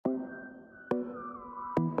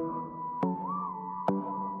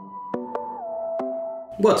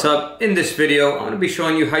What's up? In this video, I'm going to be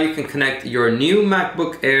showing you how you can connect your new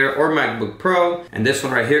MacBook Air or MacBook Pro. And this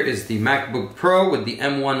one right here is the MacBook Pro with the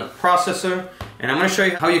M1 processor. And I'm going to show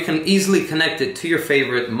you how you can easily connect it to your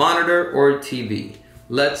favorite monitor or TV.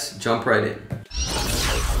 Let's jump right in.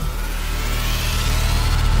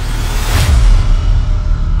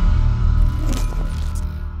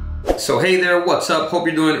 So hey there, what's up? Hope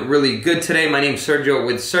you're doing really good today. My name's Sergio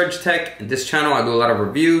with Serge Tech. In this channel, I do a lot of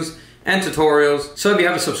reviews and tutorials. So if you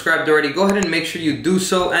haven't subscribed already, go ahead and make sure you do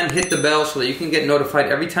so and hit the bell so that you can get notified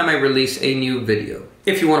every time I release a new video.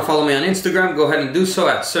 If you want to follow me on Instagram, go ahead and do so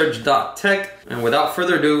at serge.tech. And without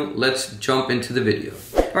further ado, let's jump into the video.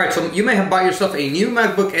 Alright, so you may have bought yourself a new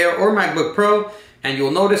MacBook Air or MacBook Pro, and you'll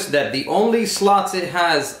notice that the only slots it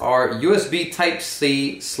has are USB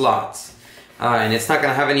Type-C slots. And it's not going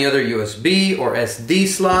to have any other USB or SD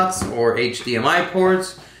slots or HDMI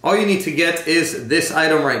ports. All you need to get is this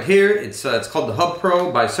item right here. It's called the Hub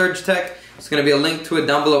Pro by Serge Tech. It's going to be a link to it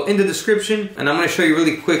down below in the description. And I'm going to show you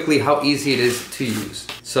really quickly how easy it is to use.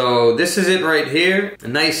 So this is it right here. A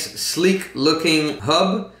nice sleek looking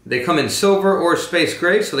hub. They come in silver or space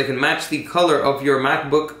gray so they can match the color of your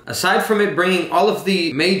MacBook. Aside from it bringing all of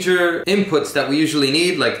the major inputs that we usually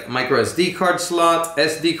need, like micro SD card slot,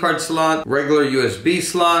 SD card slot, regular USB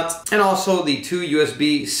slot, and also the two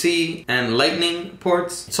USB-C and Lightning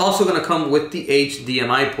ports. It's also going to come with the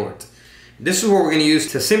HDMI port. This is what we're going to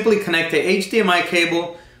use to simply connect a HDMI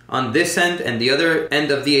cable on this end and the other end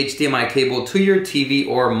of the HDMI cable to your TV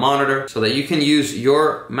or monitor so that you can use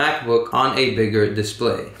your MacBook on a bigger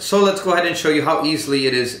display. So let's go ahead and show you how easily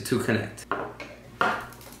it is to connect.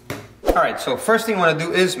 Alright, so first thing you want to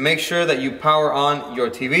do is make sure that you power on your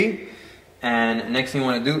TV. And next thing you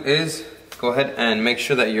want to do is go ahead and make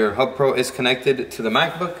sure that your Hub Pro is connected to the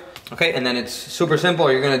MacBook. Okay, and then it's super simple.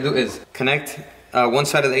 All you're going to do is connect one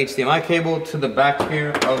side of the HDMI cable to the back here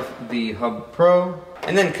of the Hub Pro,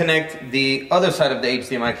 and then connect the other side of the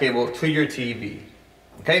HDMI cable to your TV.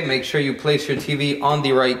 Okay, make sure you place your TV on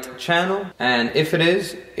the right channel, and if it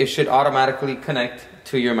is, it should automatically connect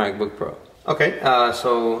to your MacBook Pro. Okay,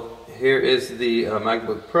 so here is the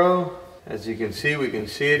MacBook Pro. As you can see, we can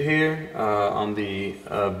see it here on the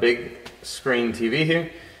big screen TV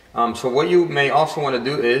here. So what you may also want to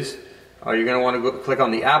do is you're going to want to click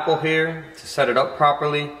on the Apple here to set it up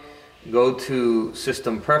properly. Go to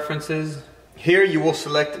System Preferences. Here you will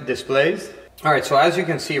select Displays. Alright, so as you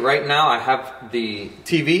can see right now I have the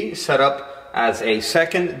TV set up as a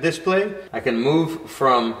second display. I can move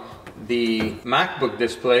from the MacBook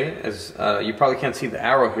display, as you probably can't see the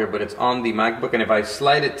arrow here, but it's on the MacBook, and if I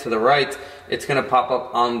slide it to the right, it's going to pop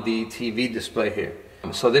up on the TV display here.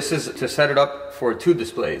 So this is to set it up for two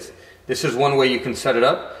displays. This is one way you can set it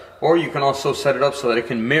up. Or you can also set it up so that it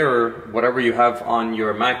can mirror whatever you have on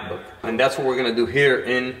your MacBook. And that's what we're going to do here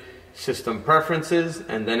in System Preferences.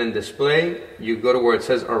 And then in Display, you go to where it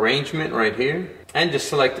says Arrangement right here. And just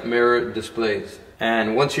select Mirror Displays.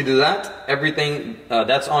 And once you do that, everything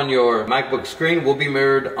that's on your MacBook screen will be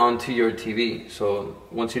mirrored onto your TV. So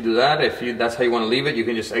once you do that, that's how you want to leave it, you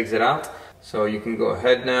can just exit out. So you can go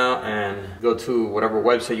ahead now and go to whatever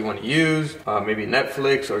website you want to use, maybe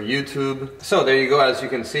Netflix or YouTube. So there you go. As you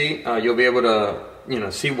can see, you'll be able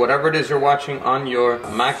to see whatever it is you're watching on your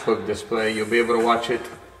MacBook display. You'll be able to watch it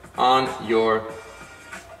on your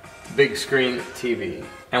big screen TV.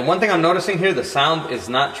 And one thing I'm noticing here, the sound is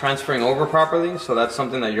not transferring over properly. So that's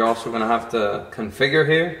something that you're also going to have to configure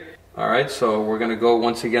here. Alright, so we're going to go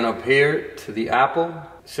once again up here to the Apple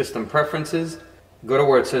System Preferences. Go to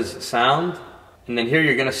where it says Sound, and then here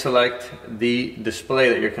you're going to select the display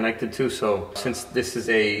that you're connected to. So since this is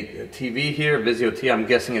a TV here, Vizio T, I'm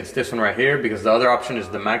guessing it's this one right here, because the other option is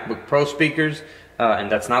the MacBook Pro speakers,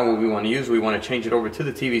 and that's not what we want to use. We want to change it over to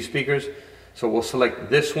the TV speakers. So we'll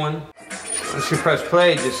select this one. Once you press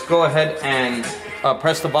play, just go ahead and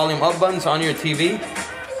press the volume up buttons on your TV,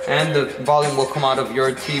 and the volume will come out of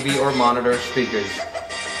your TV or monitor speakers.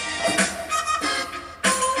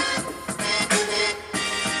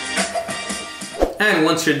 And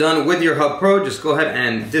once you're done with your Hub Pro, just go ahead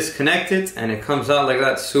and disconnect it, and it comes out like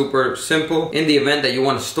that, super simple. In the event that you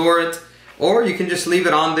want to store it, or you can just leave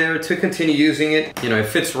it on there to continue using it. It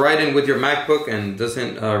fits right in with your MacBook and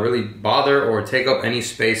doesn't really bother or take up any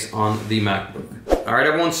space on the MacBook. Alright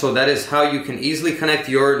everyone, so that is how you can easily connect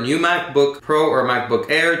your new MacBook Pro or MacBook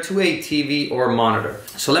Air to a TV or monitor.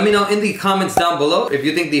 So let me know in the comments down below if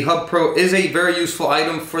you think the Hub Pro is a very useful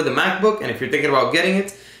item for the MacBook, and if you're thinking about getting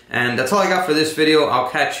it. And that's all I got for this video. I'll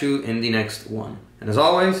catch you in the next one. And as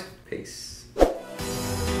always, peace.